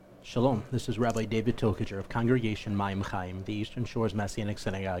Shalom, this is Rabbi David Tokajer of Congregation Mayim Chaim, the Eastern Shore's Messianic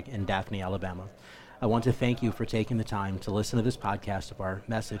Synagogue in Daphne, Alabama. I want to thank you for taking the time to listen to this podcast of our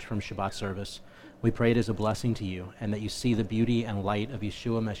message from Shabbat service. We pray it is a blessing to you and that you see the beauty and light of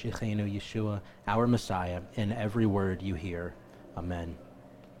Yeshua Meshichenu, Yeshua, our Messiah, in every word you hear. Amen.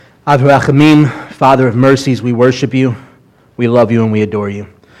 Av Rachamim, Father of mercies, we worship you, we love you, and we adore you.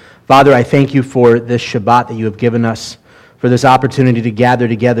 Father, I thank you for this Shabbat that you have given us, for this opportunity to gather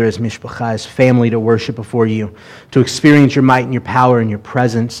together as mishpacha, as family, to worship before you, to experience your might and your power and your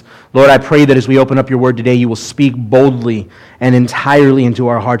presence. Lord, I pray that as we open up your word today, you will speak boldly and entirely into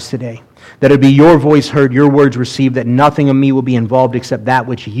our hearts today, that it be your voice heard, your words received, that nothing of me will be involved except that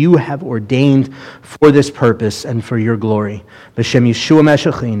which you have ordained for this purpose and for your glory. B'Shem Yeshua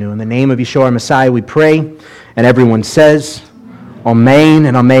Meshichenu, in the name of Yeshua our Messiah, we pray, and everyone says, Amen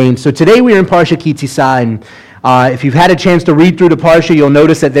and Amen. So today we are in Parasha Ki Tissa, and if you've had a chance to read through the Parsha, you'll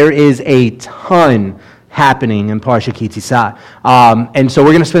notice that there is a ton happening in Parasha Ki Tissa. And so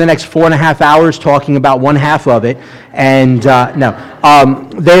we're going to spend the next 4.5 hours talking about one half of it. And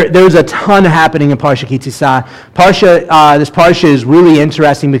there's a ton happening in Parasha Ki Tissa. This Parsha is really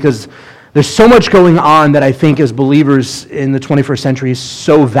interesting because there's so much going on that I think as believers in the 21st century is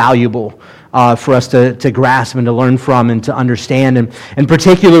so valuable for us to grasp and to learn from and to understand. And in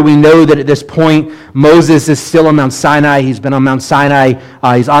particular, we know that at this point, Moses is still on Mount Sinai. He's been on Mount Sinai.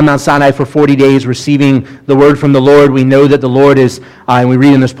 He's on Mount Sinai for 40 days receiving the word from the Lord. We know that the Lord is, and we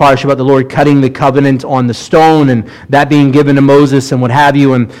read in this parsha about the Lord cutting the covenant on the stone and that being given to Moses and what have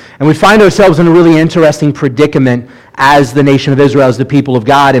you. And we find ourselves in a really interesting predicament as the nation of Israel, as the people of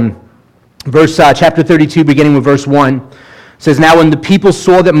God. And chapter 32, beginning with verse 1, says, "Now when the people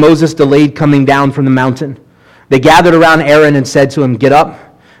saw that Moses delayed coming down from the mountain, they gathered around Aaron and said to him, 'Get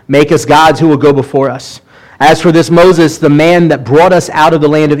up, make us gods who will go before us. As for this Moses, the man that brought us out of the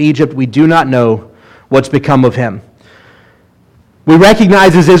land of Egypt, we do not know what's become of him.'" We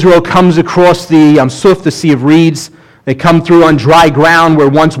recognize as Israel comes across the Suf, the Sea of Reeds, they come through on dry ground where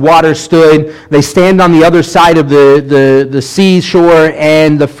once water stood. They stand on the other side of the seashore,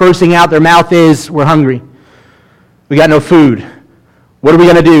 and the first thing out their mouth is, "We're hungry. We got no food. What are we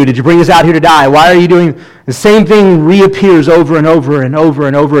going to do? Did you bring us out here to die? Why are you doing?" The same thing reappears over and over and over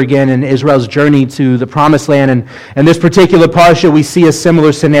and over again in Israel's journey to the Promised Land. And in this particular parsha, we see a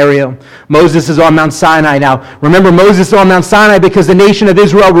similar scenario. Moses is on Mount Sinai. Now, remember, Moses is on Mount Sinai because the nation of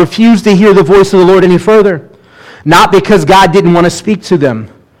Israel refused to hear the voice of the Lord any further. Not because God didn't want to speak to them.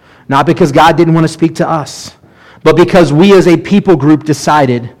 Not because God didn't want to speak to us. But because we as a people group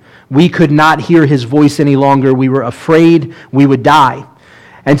decided we could not hear his voice any longer. We were afraid we would die.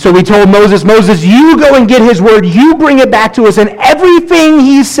 And so we told Moses, "Moses, you go and get his word. You bring it back to us. And everything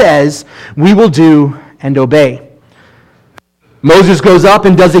he says, we will do and obey." Moses goes up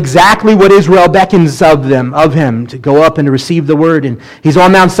and does exactly what Israel beckons of him, to go up and to receive the word. And he's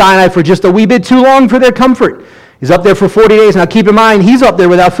on Mount Sinai for just a wee bit too long for their comfort. He's up there for 40 days. Now keep in mind, he's up there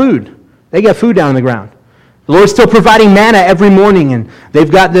without food. They got food down on the ground. The Lord's still providing manna every morning, and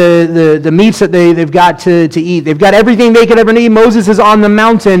they've got the meats that they've got to eat. They've got everything they could ever need. Moses is on the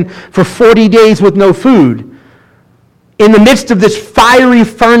mountain for 40 days with no food, in the midst of this fiery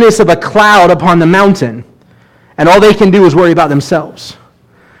furnace of a cloud upon the mountain, and all they can do is worry about themselves.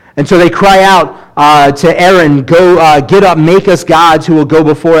 And so they cry out to Aaron, "Go, get up, make us gods who will go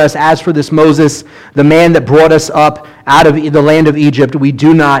before us. As for this Moses, the man that brought us up out of the land of Egypt, we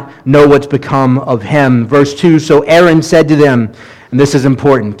do not know what's become of him." Verse 2, "So Aaron said to them," and this is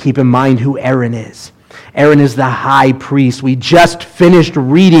important, keep in mind who Aaron is. Aaron is the high priest. We just finished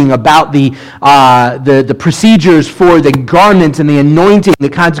reading about the procedures for the garment and the anointing, the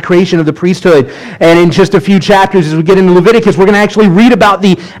consecration of the priesthood. And in just a few chapters, as we get into Leviticus, we're going to actually read about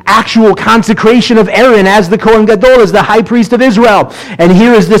the actual consecration of Aaron as the Kohen Gadol, as the high priest of Israel. And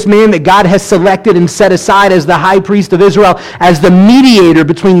here is this man that God has selected and set aside as the high priest of Israel, as the mediator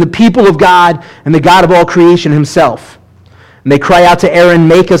between the people of God and the God of all creation himself. And they cry out to Aaron,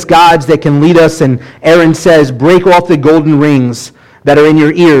 "Make us gods that can lead us." And Aaron says, "Break off the golden rings that are in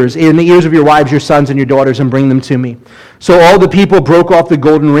your ears, in the ears of your wives, your sons, and your daughters, and bring them to me." So all the people broke off the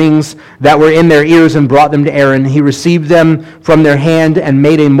golden rings that were in their ears and brought them to Aaron. He received them from their hand and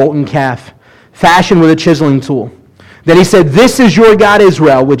made a molten calf, fashioned with a chiseling tool. Then he said, "This is your God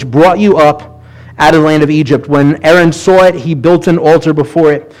Israel, which brought you up out of the land of Egypt." When Aaron saw it, he built an altar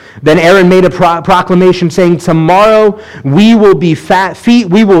before it. Then Aaron made a proclamation saying, tomorrow will be a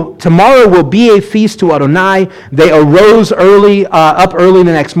feast to Adonai. They arose up early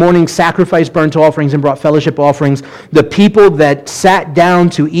the next morning, sacrificed burnt offerings and brought fellowship offerings. The people that sat down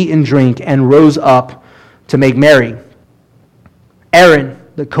to eat and drink and rose up to make merry. Aaron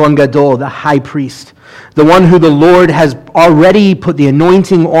the Kohen Gadol, the high priest, the one who the Lord has already put the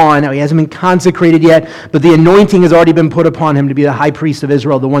anointing on. Now, he hasn't been consecrated yet, but the anointing has already been put upon him to be the high priest of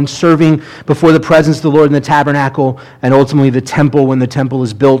Israel, the one serving before the presence of the Lord in the tabernacle and ultimately the temple when the temple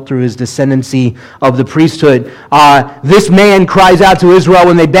is built through his descendancy of the priesthood. This man cries out to Israel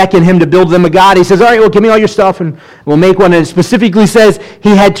when they beckon him to build them a god. He says, all right, well, give me all your stuff and we'll make one. And it specifically says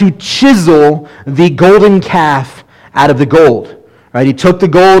he had to chisel the golden calf out of the gold. Right? He took the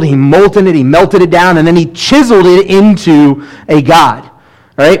gold, he molten it, he melted it down, and then he chiseled it into a god.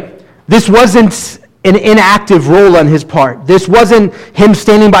 Right? This wasn't an inactive role on his part. This wasn't him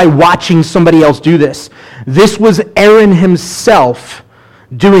standing by watching somebody else do this. This was Aaron himself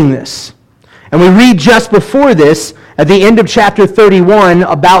doing this. And we read just before this, at the end of chapter 31,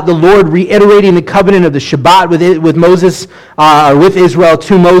 about the Lord reiterating the covenant of the Shabbat with Moses, with Israel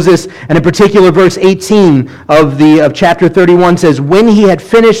to Moses, and in particular, verse 18 of chapter 31 says, when he had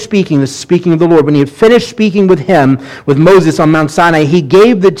finished speaking, this is speaking of the Lord, when he had finished speaking with him, with Moses on Mount Sinai, he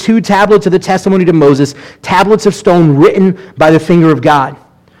gave the 2 tablets of the testimony to Moses, tablets of stone written by the finger of God.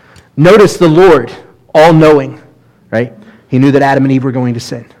 Notice the Lord, all-knowing, right? He knew that Adam and Eve were going to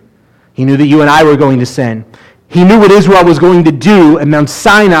sin. He knew that you and I were going to sin. He knew what Israel was going to do at Mount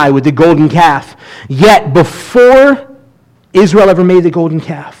Sinai with the golden calf. Yet, before Israel ever made the golden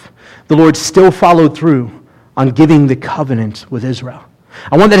calf, the Lord still followed through on giving the covenant with Israel.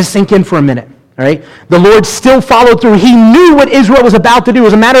 I want that to sink in for a minute. All right? The Lord still followed through. He knew what Israel was about to do.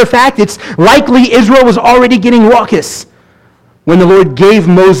 As a matter of fact, it's likely Israel was already getting raucous when the Lord gave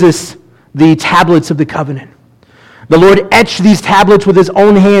Moses the tablets of the covenant. The Lord etched these tablets with his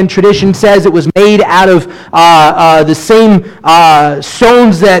own hand. Tradition says it was made out of the same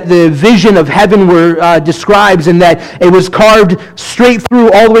stones that the vision of heaven describes, and that it was carved straight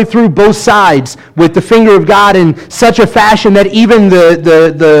through, all the way through both sides with the finger of God in such a fashion that even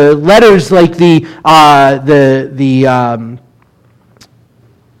the letters like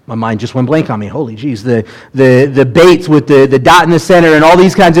my mind just went blank on me. Holy jeez. The baits with the dot in the center and all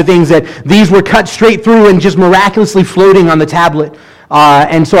these kinds of things, that these were cut straight through and just miraculously floating on the tablet.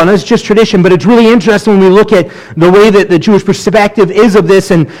 And so on. It's just tradition, but it's really interesting when we look at the way that the Jewish perspective is of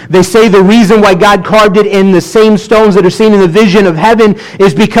this, and they say the reason why God carved it in the same stones that are seen in the vision of heaven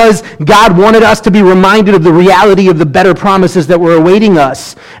is because God wanted us to be reminded of the reality of the better promises that were awaiting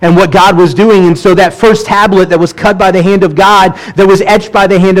us and what God was doing. And so that first tablet that was cut by the hand of God, that was etched by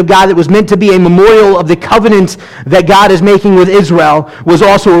the hand of God, that was meant to be a memorial of the covenant that God is making with Israel, was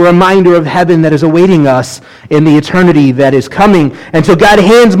also a reminder of heaven that is awaiting us in the eternity that is coming. And so God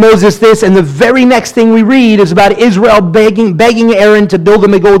hands Moses this, and the very next thing we read is about Israel begging Aaron to build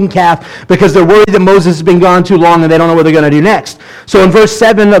them a golden calf because they're worried that Moses has been gone too long and they don't know what they're going to do next. So in verse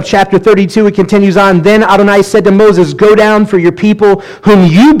 7 of chapter 32, it continues on, Then Adonai said to Moses, Go down, for your people whom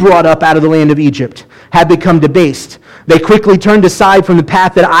you brought up out of the land of Egypt have become debased. They quickly turned aside from the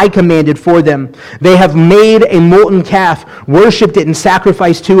path that I commanded for them. They have made a molten calf, worshipped it and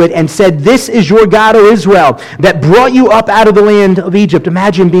sacrificed to it, and said, This is your God, O Israel, that brought you up out of the land of Egypt.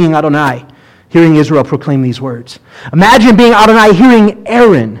 Imagine being Adonai, hearing Israel proclaim these words. Imagine being Adonai, hearing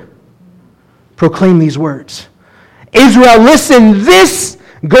Aaron proclaim these words. Israel, listen, this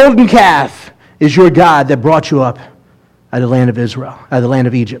golden calf is your God that brought you up out of the land of Israel, out of the land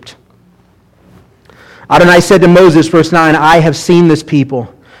of Egypt. Adonai said to Moses, verse 9, I have seen this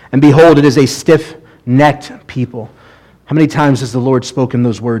people, and behold, it is a stiff-necked people. How many times has the Lord spoken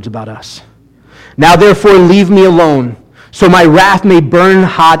those words about us? Now therefore leave me alone, so my wrath may burn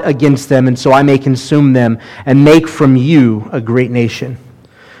hot against them, and so I may consume them, and make from you a great nation.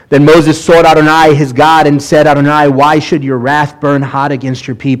 Then Moses sought Adonai his God, and said, Adonai, why should your wrath burn hot against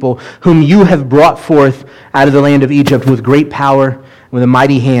your people, whom you have brought forth out of the land of Egypt with great power, with a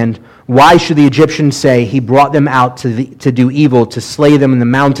mighty hand? Why should the Egyptians say, He brought them out to do evil, to slay them in the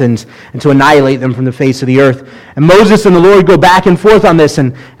mountains, and to annihilate them from the face of the earth? And Moses and the Lord go back and forth on this,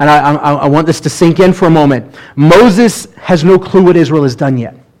 and I want this to sink in for a moment. Moses has no clue what Israel has done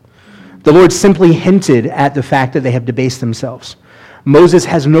yet. The Lord simply hinted at the fact that they have debased themselves. Moses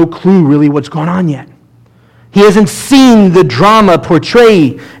has no clue really what's going on yet. He hasn't seen the drama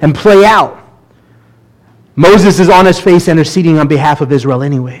portray and play out. Moses is on his face interceding on behalf of Israel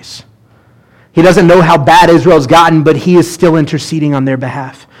anyways. He doesn't know how bad Israel's gotten, but he is still interceding on their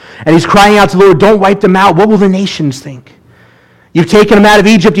behalf. And he's crying out to the Lord, don't wipe them out. What will the nations think? You've taken them out of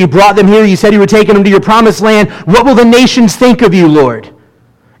Egypt. You brought them here. You said you were taking them to your promised land. What will the nations think of you, Lord?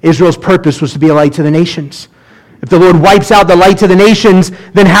 Israel's purpose was to be a light to the nations. If the Lord wipes out the light to the nations,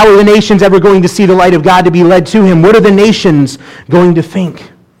 then how are the nations ever going to see the light of God to be led to him? What are the nations going to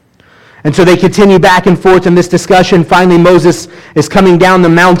think? And so they continue back and forth in this discussion. Finally, Moses is coming down the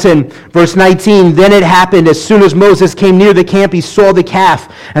mountain. Verse 19, then it happened, as soon as Moses came near the camp, he saw the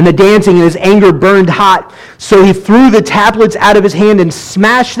calf and the dancing, and his anger burned hot. So he threw the tablets out of his hand and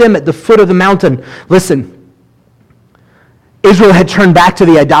smashed them at the foot of the mountain. Listen, Israel had turned back to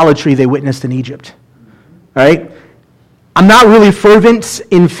the idolatry they witnessed in Egypt. All right? I'm not really fervent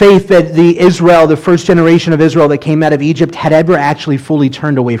in faith that the first generation of Israel that came out of Egypt had ever actually fully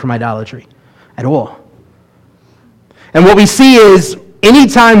turned away from idolatry at all. And what we see is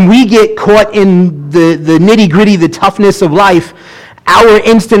anytime we get caught in the nitty-gritty, the toughness of life, our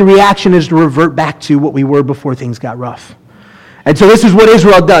instant reaction is to revert back to what we were before things got rough. And so this is what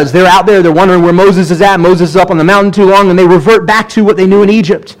Israel does. They're out there, they're wondering where Moses is at. Moses is up on the mountain too long, and they revert back to what they knew in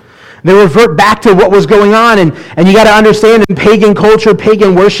Egypt. They revert back to what was going on. And you got to understand, in pagan culture,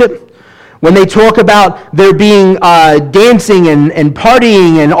 pagan worship, when they talk about there being dancing and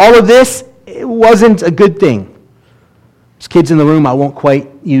partying and all of this, it wasn't a good thing. There's kids in the room, I won't quite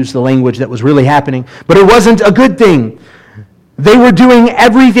use the language that was really happening, but it wasn't a good thing. They were doing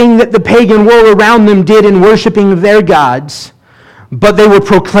everything that the pagan world around them did in worshiping their gods, but they were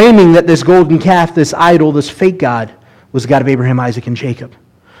proclaiming that this golden calf, this idol, this fake god, was the God of Abraham, Isaac, and Jacob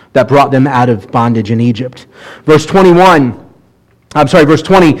that brought them out of bondage in Egypt. Verse 20,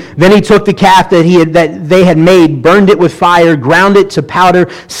 then he took the calf that they had made, burned it with fire, ground it to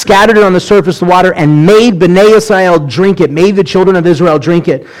powder, scattered it on the surface of the water, and made Bnei Israel drink it, made the children of Israel drink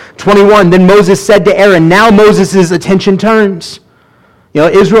it. 21, then Moses said to Aaron, now Moses' attention turns. You know,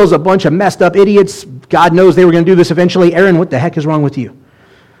 Israel's a bunch of messed up idiots. God knows they were going to do this eventually. Aaron, what the heck is wrong with you?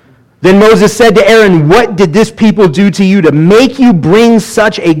 Then Moses said to Aaron, what did this people do to you to make you bring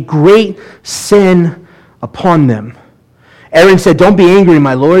such a great sin upon them? Aaron said, don't be angry,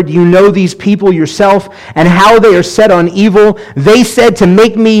 my Lord. You know these people yourself and how they are set on evil. They said to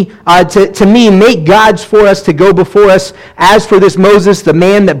me, make gods for us to go before us. As for this Moses, the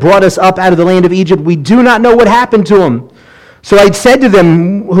man that brought us up out of the land of Egypt, we do not know what happened to him. So I said to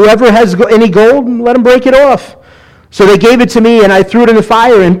them, whoever has any gold, let him break it off. So they gave it to me, and I threw it in the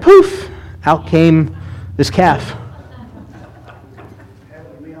fire, and poof, out came this calf.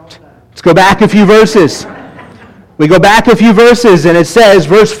 Let's go back a few verses. We go back a few verses, and it says,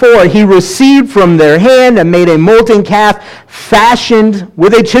 verse 4, he received from their hand and made a molten calf fashioned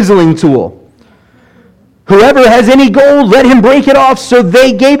with a chiseling tool. Whoever has any gold, let him break it off. So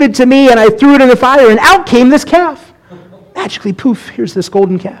they gave it to me, and I threw it in the fire, and out came this calf. Magically, poof, here's this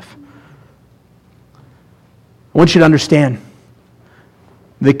golden calf. I want you to understand,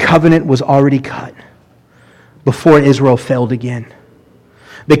 the covenant was already cut before Israel failed again.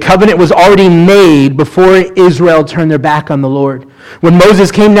 The covenant was already made before Israel turned their back on the Lord. When Moses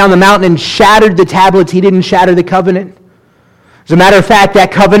came down the mountain and shattered the tablets, he didn't shatter the covenant. As a matter of fact,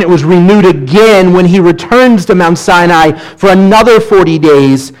 that covenant was renewed again when he returns to Mount Sinai for another 40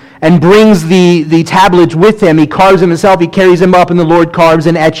 days and brings the tablets with him. He carves them himself, he carries them up, and the Lord carves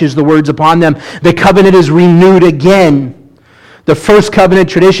and etches the words upon them. The covenant is renewed again. The first covenant,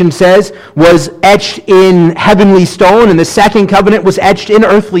 tradition says, was etched in heavenly stone, and the second covenant was etched in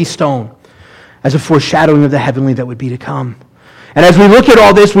earthly stone as a foreshadowing of the heavenly that would be to come. And as we look at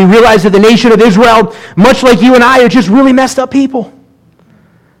all this, we realize that the nation of Israel, much like you and I, are just really messed up people.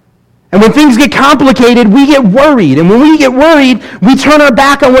 And when things get complicated, we get worried. And when we get worried, we turn our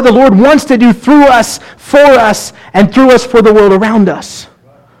back on what the Lord wants to do through us, for us, and through us for the world around us.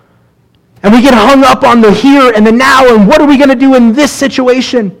 And we get hung up on the here and the now, and what are we going to do in this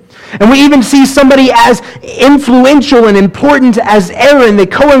situation? And we even see somebody as influential and important as Aaron, the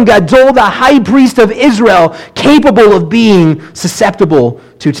Kohen Gadol, the high priest of Israel, capable of being susceptible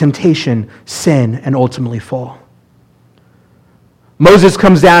to temptation, sin, and ultimately fall. Moses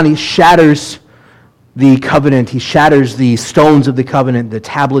comes down, he shatters the covenant, he shatters the stones of the covenant, the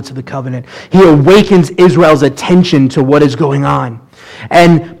tablets of the covenant. He awakens Israel's attention to what is going on.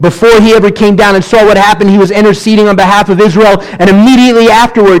 And before he ever came down and saw what happened, he was interceding on behalf of Israel, and immediately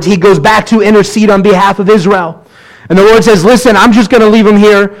afterwards he goes back to intercede on behalf of Israel. And the Lord says, listen, I'm just going to leave him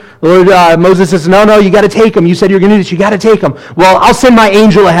here. Lord, Moses says, no, you got to take him. You said you're going to do this. You got to take him. Well, I'll send my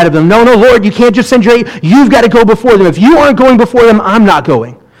angel ahead of them. No, Lord, you can't just send your angel. You've got to go before them. If you aren't going before them, I'm not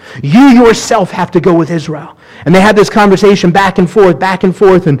going. You yourself have to go with Israel. And they have this conversation back and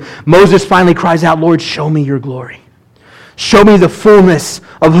forth, and Moses finally cries out, Lord, show me your glory. Show me the fullness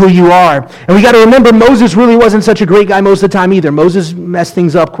of who you are. And we got to remember, Moses really wasn't such a great guy most of the time either. Moses messed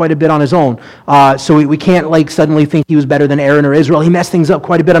things up quite a bit on his own. So we can't suddenly think he was better than Aaron or Israel. He messed things up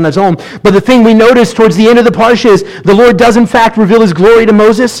quite a bit on his own. But the thing we notice towards the end of the Parsha is the Lord does in fact reveal his glory to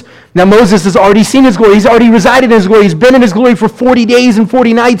Moses. Now Moses has already seen his glory. He's already resided in his glory. He's been in his glory for 40 days and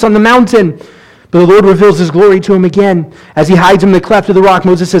 40 nights on the mountain. But the Lord reveals his glory to him again. As he hides him in the cleft of the rock,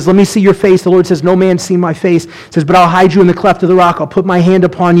 Moses says, let me see your face. The Lord says, no man's seen my face. He says, but I'll hide you in the cleft of the rock. I'll put my hand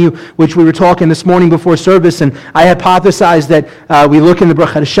upon you, which we were talking this morning before service. And I hypothesized that we look in the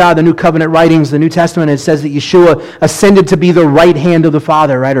Parasha, the New Covenant writings, the New Testament, and it says that Yeshua ascended to be the right hand of the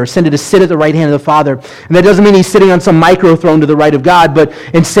Father, right? Or ascended to sit at the right hand of the Father. And that doesn't mean he's sitting on some micro throne to the right of God, but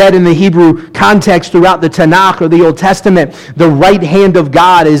instead in the Hebrew context throughout the Tanakh or the Old Testament, the right hand of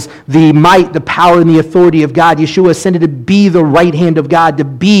God is the might, the power, and the authority of God. Yeshua ascended to be the right hand of God, to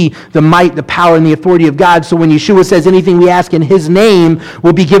be the might, the power, and the authority of God. So when Yeshua says anything we ask in his name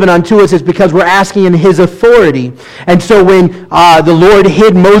will be given unto us, it's because we're asking in his authority. And so when the Lord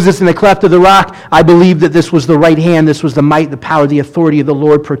hid Moses in the cleft of the rock, I believe that this was the right hand, this was the might, the power, the authority of the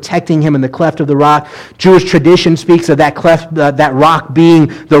Lord protecting him in the cleft of the rock. Jewish tradition speaks of that cleft, that rock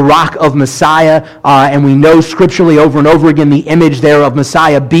being the rock of Messiah, and we know scripturally over and over again the image there of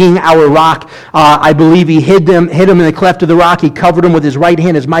Messiah being our rock. I believe he hid him in the cleft of the rock. He covered him with his right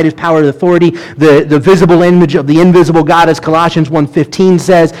hand, his might, his power, his authority. The visible image of the invisible God, as Colossians 1:15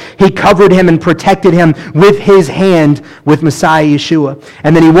 says, he covered him and protected him with his hand with Messiah Yeshua.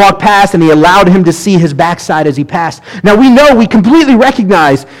 And then he walked past and he allowed him to see his backside as he passed. Now we completely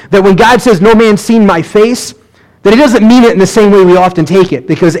recognize that when God says, no man's seen my face, that he doesn't mean it in the same way we often take it,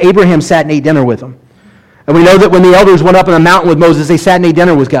 because Abraham sat and ate dinner with him. And we know that when the elders went up on the mountain with Moses, they sat and ate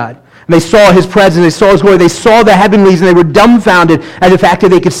dinner with God. And they saw his presence, they saw his glory, they saw the heavenlies, and they were dumbfounded at the fact that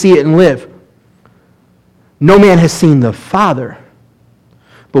they could see it and live. No man has seen the Father,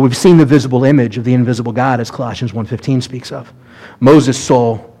 but we've seen the visible image of the invisible God, as Colossians 1:15 speaks of. Moses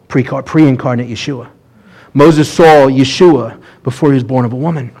saw pre-incarnate Yeshua. Moses saw Yeshua before he was born of a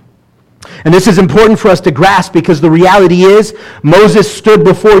woman. And this is important for us to grasp, because the reality is Moses stood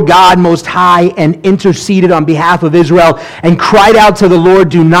before God Most High and interceded on behalf of Israel and cried out to the Lord,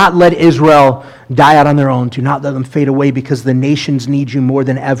 do not let Israel die out on their own. Do not let them fade away, because the nations need you more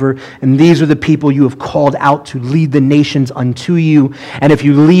than ever. And these are the people you have called out to lead the nations unto you. And if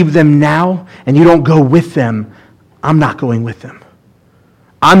you leave them now and you don't go with them, I'm not going with them.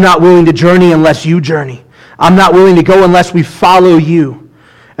 I'm not willing to journey unless you journey. I'm not willing to go unless we follow you.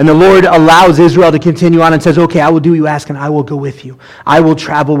 And the Lord allows Israel to continue on and says, okay, I will do what you ask, and I will go with you. I will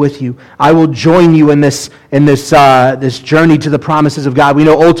travel with you. I will join you in this journey to the promises of God. We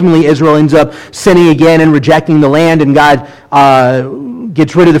know ultimately Israel ends up sinning again and rejecting the land, and God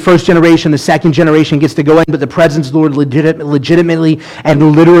gets rid of the first generation. The second generation gets to go in, but the presence of the Lord legitimately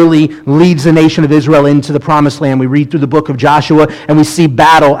and literally leads the nation of Israel into the promised land. We read through the book of Joshua, and we see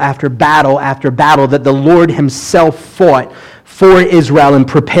battle after battle after battle that the Lord himself fought for Israel and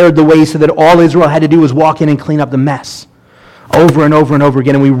prepared the way so that all Israel had to do was walk in and clean up the mess over and over and over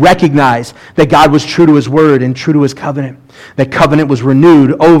again. And we recognize that God was true to his word and true to his covenant. That covenant was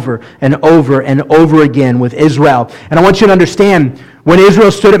renewed over and over and over again with Israel. And I want you to understand, when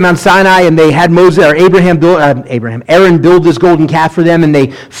Israel stood at Mount Sinai and they had Aaron build this golden calf for them, and they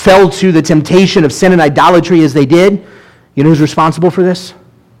fell to the temptation of sin and idolatry as they did, you know who's responsible for this?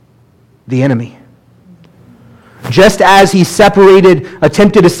 The enemy. Just as he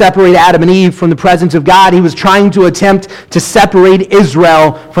attempted to separate Adam and Eve from the presence of God, he was trying to attempt to separate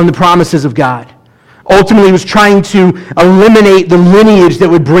Israel from the promises of God. Ultimately, he was trying to eliminate the lineage that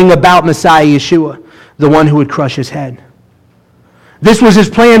would bring about Messiah Yeshua, the one who would crush his head. This was his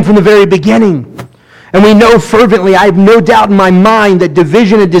plan from the very beginning. And we know fervently, I have no doubt in my mind, that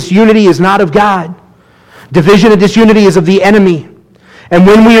division and disunity is not of God. Division and disunity is of the enemy. And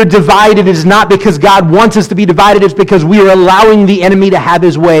when we are divided, it is not because God wants us to be divided, it's because we are allowing the enemy to have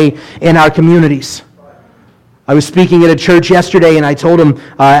his way in our communities. I was speaking at a church yesterday, and I told them,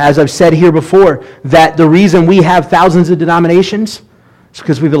 as I've said here before, that the reason we have thousands of denominations is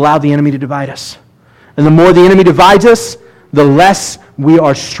because we've allowed the enemy to divide us. And the more the enemy divides us, the less we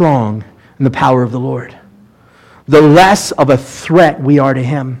are strong in the power of the Lord. The less of a threat we are to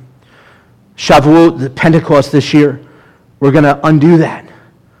him. Shavuot, the Pentecost this year, we're going to undo that.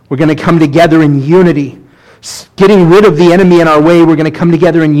 We're going to come together in unity. Getting rid of the enemy in our way, we're going to come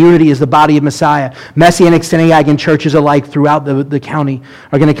together in unity as the body of Messiah. Messianic synagogue and churches alike throughout the county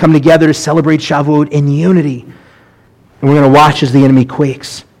are going to come together to celebrate Shavuot in unity. And we're going to watch as the enemy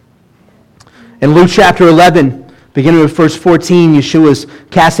quakes. In Luke chapter 11, beginning with verse 14, Yeshua is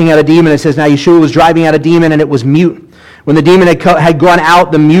casting out a demon. It says, now Yeshua was driving out a demon, and it was mute. When the demon had gone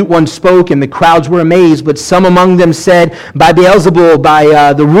out, the mute one spoke, and the crowds were amazed. But some among them said, by Beelzebul,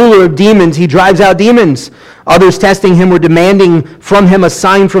 by the ruler of demons, he drives out demons. Others, testing him, were demanding from him a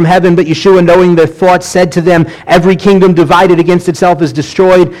sign from heaven. But Yeshua, knowing their thoughts, said to them, every kingdom divided against itself is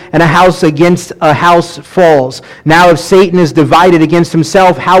destroyed, and a house against a house falls. Now if Satan is divided against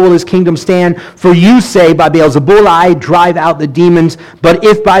himself, how will his kingdom stand? For you say, by Beelzebul I drive out the demons. But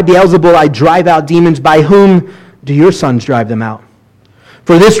if by Beelzebul I drive out demons, by whom do your sons drive them out?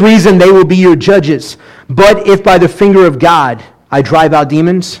 For this reason they will be your judges. But if by the finger of God I drive out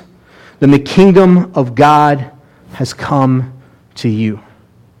demons, then the kingdom of God has come to you.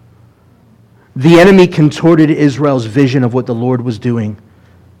 The enemy contorted Israel's vision of what the Lord was doing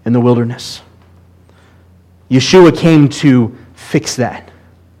in the wilderness. Yeshua came to fix that.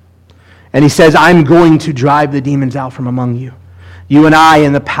 And he says, I'm going to drive the demons out from among you. You and I,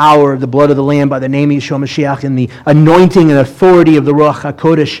 in the power of the blood of the Lamb, by the name of Yeshua Mashiach, and the anointing and authority of the Ruach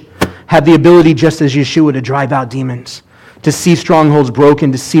HaKodesh, have the ability, just as Yeshua, to drive out demons, to see strongholds broken,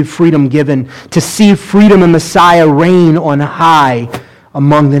 to see freedom given, to see freedom and Messiah reign on high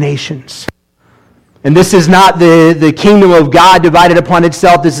among the nations. And this is not the kingdom of God divided upon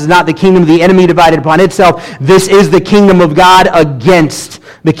itself. This is not the kingdom of the enemy divided upon itself. This is the kingdom of God against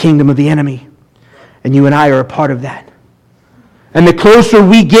the kingdom of the enemy. And you and I are a part of that. And the closer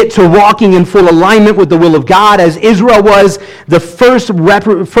we get to walking in full alignment with the will of God, as Israel was, the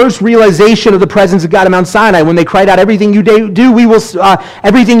first realization of the presence of God at Mount Sinai, when they cried out, everything you do, we will,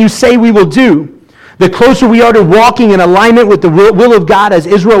 everything you say, we will do. The closer we are to walking in alignment with the will of God, as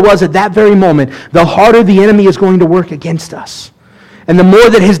Israel was at that very moment, the harder the enemy is going to work against us. And the more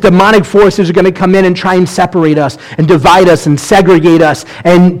that his demonic forces are going to come in and try and separate us and divide us and segregate us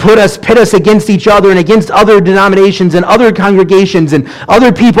and pit us against each other and against other denominations and other congregations and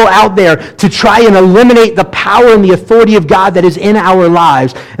other people out there to try and eliminate the power and the authority of God that is in our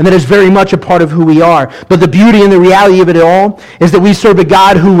lives and that is very much a part of who we are. But the beauty and the reality of it all is that we serve a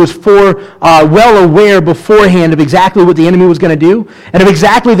God who was well aware beforehand of exactly what the enemy was going to do and of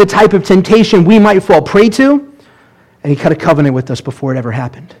exactly the type of temptation we might fall prey to. And he cut a covenant with us before it ever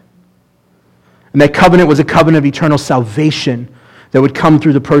happened. And that covenant was a covenant of eternal salvation that would come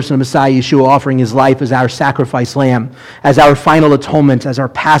through the person of Messiah Yeshua, offering his life as our sacrifice lamb, as our final atonement, as our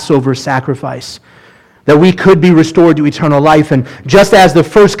Passover sacrifice, that we could be restored to eternal life. And just as the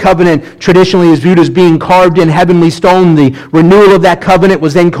first covenant traditionally is viewed as being carved in heavenly stone, the renewal of that covenant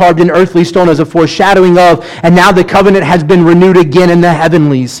was then carved in earthly stone as a foreshadowing of, and now the covenant has been renewed again in the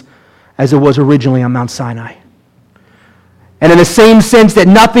heavenlies, as it was originally on Mount Sinai. And in the same sense that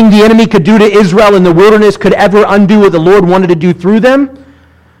nothing the enemy could do to Israel in the wilderness could ever undo what the Lord wanted to do through them,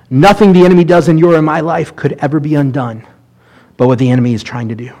 nothing the enemy does in your and my life could ever be undone by what the enemy is trying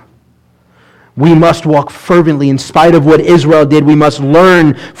to do. We must walk fervently in spite of what Israel did. We must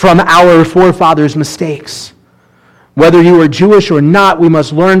learn from our forefathers' mistakes. Whether you are Jewish or not, we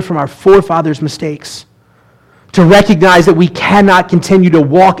must learn from our forefathers' mistakes. To recognize that we cannot continue to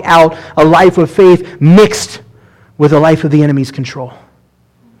walk out a life of faith mixed with a life of the enemy's control.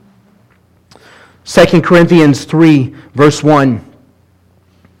 2 Corinthians 3, verse 1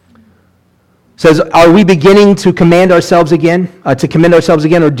 says, are we beginning to commend ourselves again,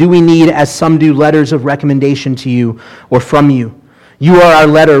 or do we need, as some do, letters of recommendation to you or from you? You are our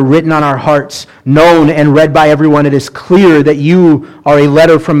letter, written on our hearts, known and read by everyone. It is clear that you are a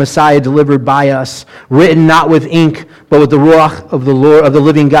letter from Messiah delivered by us, written not with ink, but with the Ruach of the Lord, of the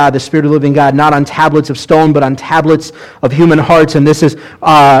living God, the Spirit of the living God, not on tablets of stone, but on tablets of human hearts. And this is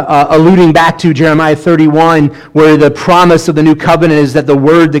alluding back to Jeremiah 31, where the promise of the new covenant is that the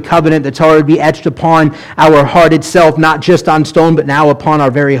word, the covenant, the Torah would be etched upon our heart itself, not just on stone, but now upon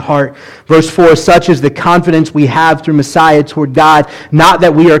our very heart. Verse 4, such is the confidence we have through Messiah toward God, not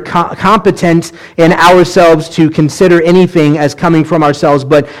that we are competent in ourselves to consider anything as coming from ourselves,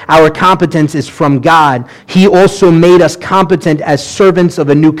 but our competence is from God. He also made us competent as servants of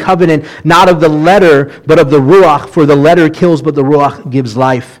a new covenant, not of the letter, but of the Ruach, for the letter kills, but the Ruach gives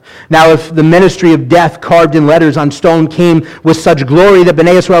life. Now, if the ministry of death carved in letters on stone came with such glory that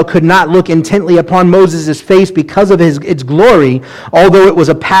Bnei Israel could not look intently upon Moses' face because of its glory, although it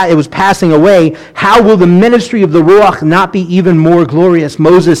was passing away, how will the ministry of the Ruach not be even more glorious?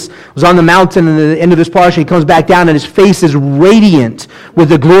 Moses was on the mountain, and at the end of this parasha, he comes back down, and his face is radiant with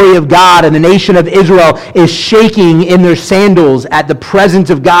the glory of God, and the nation of Israel is shaking in their sandals at the presence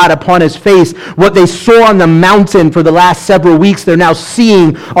of God upon his face. What they saw on the mountain for the last several weeks, they're now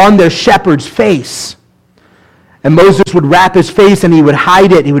seeing on their shepherd's face. And Moses would wrap his face and he would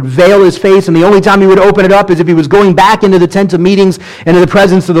hide it. He would veil his face, and the only time he would open it up is if he was going back into the tent of meetings, into the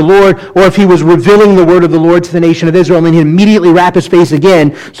presence of the Lord, or if he was revealing the word of the Lord to the nation of Israel, and then he'd immediately wrap his face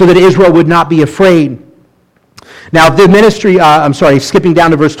again so that Israel would not be afraid. Now, the ministry, skipping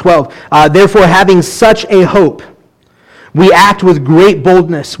down to verse 12. Therefore, having such a hope, we act with great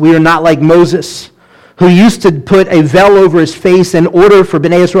boldness. We are not like Moses, who used to put a veil over his face in order for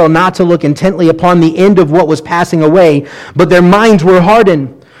Bnei Israel not to look intently upon the end of what was passing away, but their minds were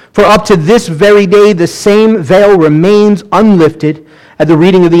hardened. For up to this very day, the same veil remains unlifted at the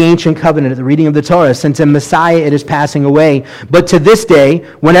reading of the ancient covenant, at the reading of the Torah, since in Messiah it is passing away. But to this day,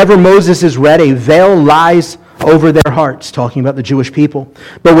 whenever Moses is read, a veil lies over their hearts, talking about the Jewish people.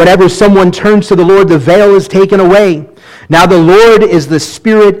 But whenever someone turns to the Lord, the veil is taken away. Now the Lord is the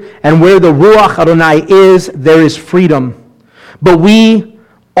Spirit, and where the Ruach Adonai is, there is freedom. But we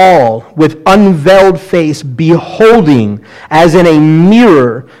all, with unveiled face, beholding as in a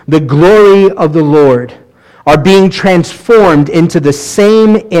mirror the glory of the Lord, are being transformed into the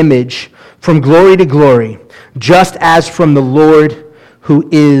same image from glory to glory, just as from the Lord who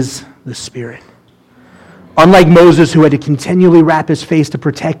is the Spirit. Unlike Moses, who had to continually wrap his face to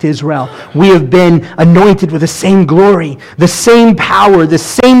protect Israel, we have been anointed with the same glory, the same power, the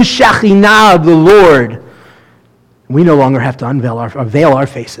same Shekhinah of the Lord. We no longer have to veil our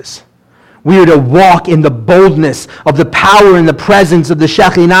faces. We are to walk in the boldness of the power and the presence of the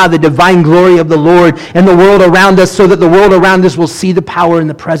Shekhinah, the divine glory of the Lord, and the world around us, so that the world around us will see the power and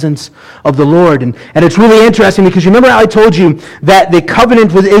the presence of the Lord. And it's really interesting, because you remember how I told you that the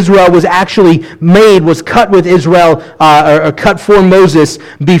covenant with Israel was actually was cut with Israel, or cut for Moses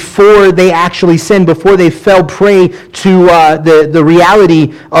before they actually sinned, before they fell prey to the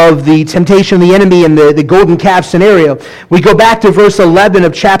reality of the temptation of the enemy and the golden calf scenario. We go back to verse 11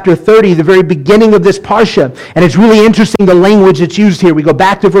 of chapter 30, the very beginning of this Parsha, and it's really interesting the language that's used here. We go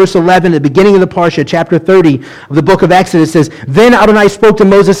back to verse 11, the beginning of the Parsha, chapter 30 of the book of Exodus. It says, Then Adonai spoke to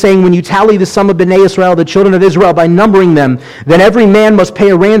Moses, saying, When you tally the sum of Bnei Israel, the children of Israel, by numbering them, then every man must pay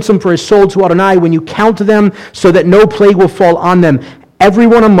a ransom for his soul to Adonai when you count them, so that no plague will fall on them.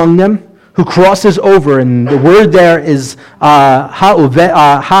 Everyone among them who crosses over, and the word there is ha'over,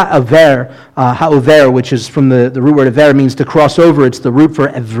 which is from the root word aver, means to cross over. It's the root for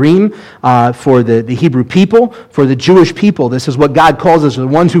evrim, for the Hebrew people, for the Jewish people. This is what God calls us, the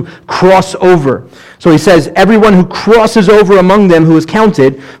ones who cross over. So he says, everyone who crosses over among them who is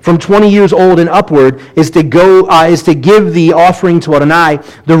counted from 20 years old and upward is to give the offering to Adonai.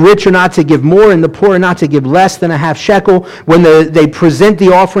 The rich are not to give more, and the poor are not to give less than a half shekel. When they present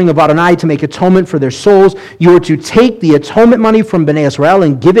the offering of Adonai to make atonement for their souls, you are to take the atonement money from Bnei Israel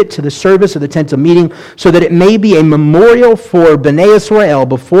and give it to the service of the tent of meeting, so that it may be a memorial for Bnei Israel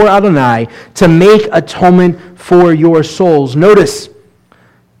before Adonai to make atonement for your souls. Notice,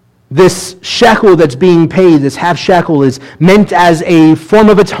 this shekel that's being paid, this half shekel, is meant as a form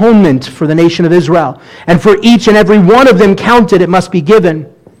of atonement for the nation of Israel. And for each and every one of them counted, it must be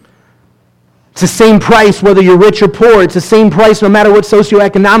given. It's the same price whether you're rich or poor. It's the same price no matter what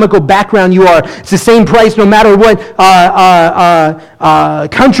socioeconomical background you are. It's the same price no matter what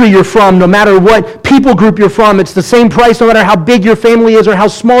country you're from, no matter what people group you're from. It's the same price no matter how big your family is or how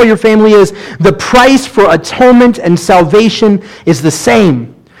small your family is. The price for atonement and salvation is the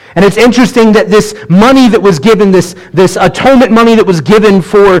same. And it's interesting that this money that was given, this atonement money that was given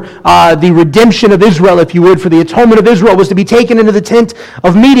for the redemption of Israel, if you would, for the atonement of Israel, was to be taken into the tent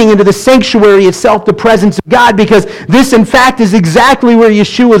of meeting, into the sanctuary itself, the presence of God, because this, in fact, is exactly where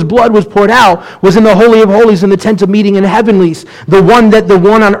Yeshua's blood was poured out, was in the Holy of Holies, in the tent of meeting in heavenlies, the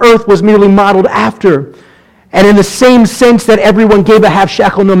one on earth was merely modeled after. And in the same sense that everyone gave a half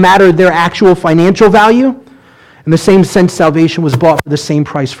shekel no matter their actual financial value, in the same sense, salvation was bought for the same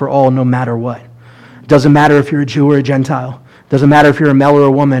price for all, no matter what. It doesn't matter if you're a Jew or a Gentile. It doesn't matter if you're a male or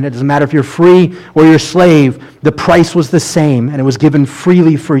a woman. It doesn't matter if you're free or you're a slave. The price was the same, and it was given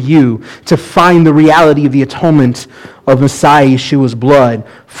freely for you to find the reality of the atonement of Messiah Yeshua's blood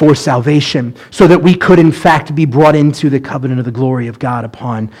for salvation, so that we could in fact be brought into the covenant of the glory of God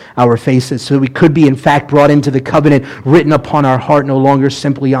upon our faces, so that we could be in fact brought into the covenant written upon our heart, no longer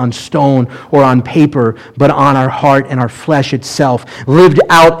simply on stone or on paper, but on our heart and our flesh itself, lived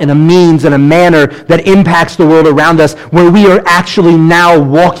out in a means and a manner that impacts the world around us, where we are actually now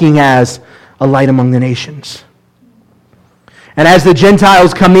walking as a light among the nations. And as the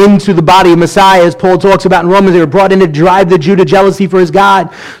Gentiles come into the body of Messiah, as Paul talks about in Romans, they were brought in to drive the Jew to jealousy for his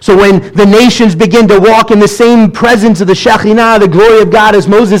God. So when the nations begin to walk in the same presence of the Shekhinah, the glory of God, as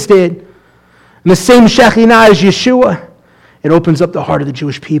Moses did, and the same Shekhinah as Yeshua, it opens up the heart of the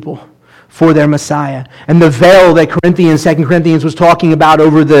Jewish people for their Messiah. And the veil that 2 Corinthians was talking about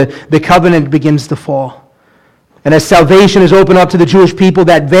over the covenant begins to fall. And as salvation is opened up to the Jewish people,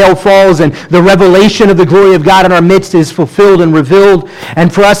 that veil falls and the revelation of the glory of God in our midst is fulfilled and revealed.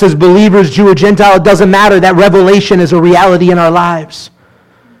 And for us as believers, Jew or Gentile, it doesn't matter. That revelation is a reality in our lives.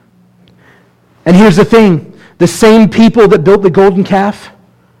 And here's the thing. The same people that built the golden calf,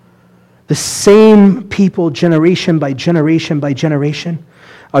 the same people generation by generation by generation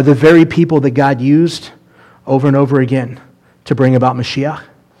are the very people that God used over and over again to bring about Mashiach,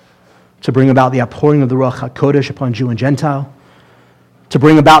 to bring about the outpouring of the Ruach HaKodesh upon Jew and Gentile, to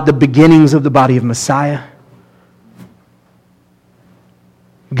bring about the beginnings of the body of Messiah.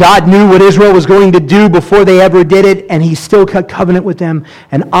 God knew what Israel was going to do before they ever did it, and he still cut covenant with them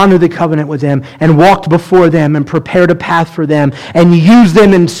and honored the covenant with them and walked before them and prepared a path for them and used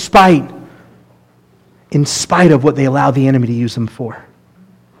them in spite of what they allowed the enemy to use them for.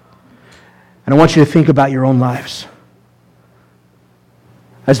 And I want you to think about your own lives.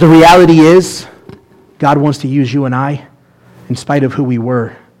 As the reality is, God wants to use you and I in spite of who we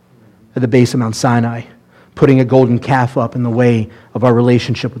were at the base of Mount Sinai, putting a golden calf up in the way of our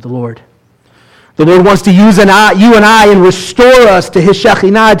relationship with the Lord. The Lord wants to use you and I and restore us to His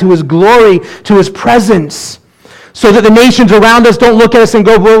Shekhinah, to His glory, to His presence, so that the nations around us don't look at us and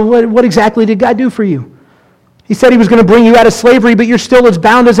go, well, what exactly did God do for you? He said He was going to bring you out of slavery, but you're still as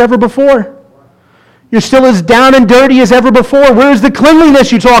bound as ever before. You're still as down and dirty as ever before. Where's the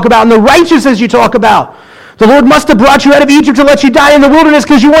cleanliness you talk about and the righteousness you talk about? The Lord must have brought you out of Egypt to let you die in the wilderness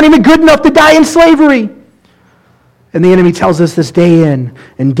because you weren't even good enough to die in slavery. And the enemy tells us this day in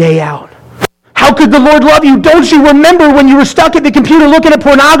and day out. How could the Lord love you? Don't you remember when you were stuck at the computer looking at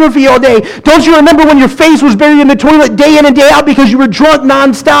pornography all day? Don't you remember when your face was buried in the toilet day in and day out because you were drunk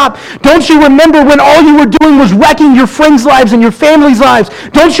nonstop? Don't you remember when all you were doing was wrecking your friends' lives and your family's lives?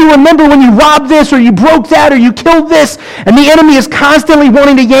 Don't you remember when you robbed this or you broke that or you killed this? And the enemy is constantly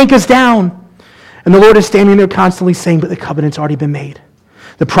wanting to yank us down. And the Lord is standing there constantly saying, but the covenant's already been made.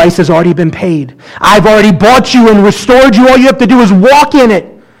 The price has already been paid. I've already bought you and restored you. All you have to do is walk in it.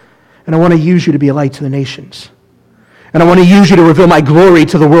 And I want to use you to be a light to the nations. And I want to use you to reveal my glory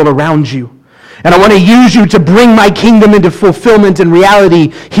to the world around you. And I want to use you to bring my kingdom into fulfillment and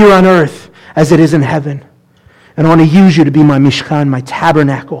reality here on earth as it is in heaven. And I want to use you to be my mishkan, my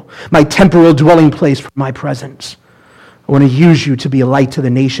tabernacle, my temporal dwelling place for my presence. I want to use you to be a light to the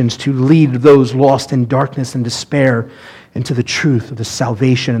nations, to lead those lost in darkness and despair into the truth of the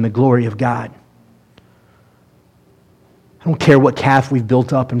salvation and the glory of God. I don't care what calf we've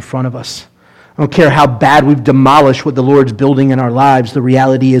built up in front of us. I don't care how bad we've demolished what the Lord's building in our lives. The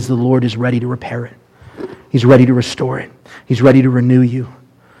reality is the Lord is ready to repair it. He's ready to restore it. He's ready to renew you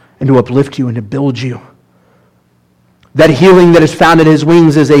and to uplift you and to build you. That healing that is found in His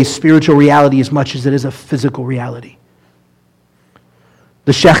wings is a spiritual reality as much as it is a physical reality.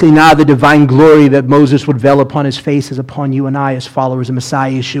 The Shekhinah, the divine glory that Moses would veil upon his face, is upon you and I as followers of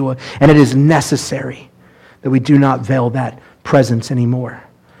Messiah Yeshua. And it is necessary that we do not veil that presence anymore.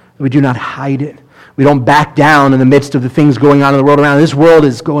 That we do not hide it. We don't back down in the midst of the things going on in the world around. This world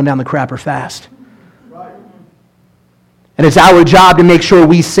is going down the crapper fast. Right. And it's our job to make sure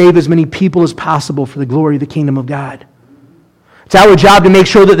we save as many people as possible for the glory of the kingdom of God. It's our job to make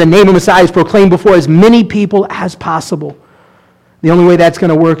sure that the name of Messiah is proclaimed before as many people as possible. The only way that's going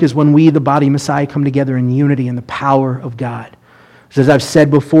to work is when we, the body of Messiah, come together in unity in the power of God. As I've said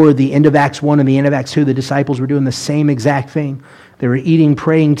before, the end of Acts 1 and the end of Acts 2, the disciples were doing the same exact thing. They were eating,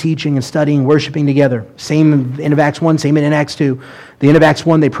 praying, teaching, and studying, worshiping together. Same end of Acts 1, same in Acts 2. The end of Acts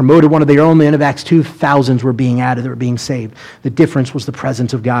 1, they promoted one of their own. The end of Acts 2, thousands were being added that were being saved. The difference was the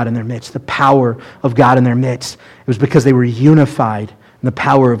presence of God in their midst, the power of God in their midst. It was because they were unified in the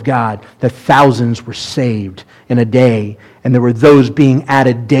power of God that thousands were saved in a day, and there were those being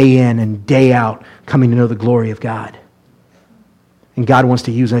added day in and day out coming to know the glory of God. And God wants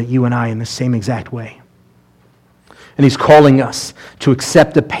to use you and I in the same exact way. And He's calling us to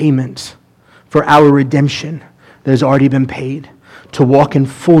accept the payment for our redemption that has already been paid, to walk in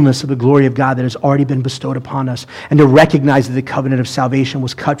fullness of the glory of God that has already been bestowed upon us, and to recognize that the covenant of salvation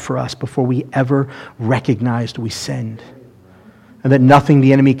was cut for us before we ever recognized we sinned. And that nothing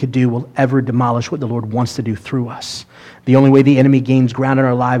the enemy could do will ever demolish what the Lord wants to do through us. The only way the enemy gains ground in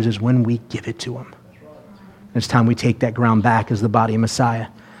our lives is when we give it to Him. It's time we take that ground back as the body of Messiah,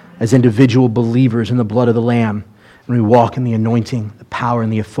 as individual believers in the blood of the Lamb, and we walk in the anointing, the power,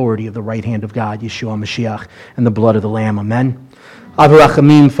 and the authority of the right hand of God, Yeshua Mashiach, and the blood of the Lamb. Amen. Av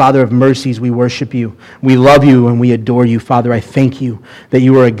Rachamim, Father of mercies, we worship you. We love you and we adore you. Father, I thank you that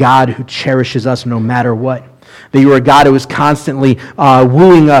you are a God who cherishes us no matter what. that you are a God who is constantly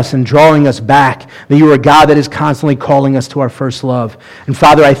wooing us and drawing us back, that you are a God that is constantly calling us to our first love. And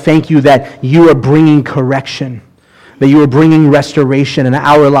Father, I thank you that you are bringing correction, that you are bringing restoration in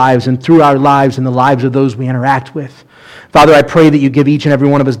our lives and through our lives and the lives of those we interact with. Father, I pray that you give each and every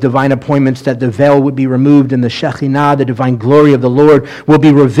one of us divine appointments, that the veil would be removed and the Shekinah, the divine glory of the Lord, will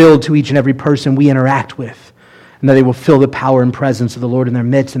be revealed to each and every person we interact with, and that they will feel the power and presence of the Lord in their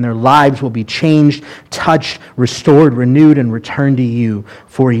midst, and their lives will be changed, touched, restored, renewed, and returned to you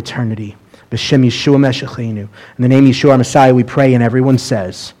for eternity. B'Shem Yeshua Meshachenu. In the name of Yeshua our Messiah we pray, and everyone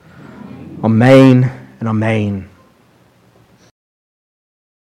says, Amen and Amen.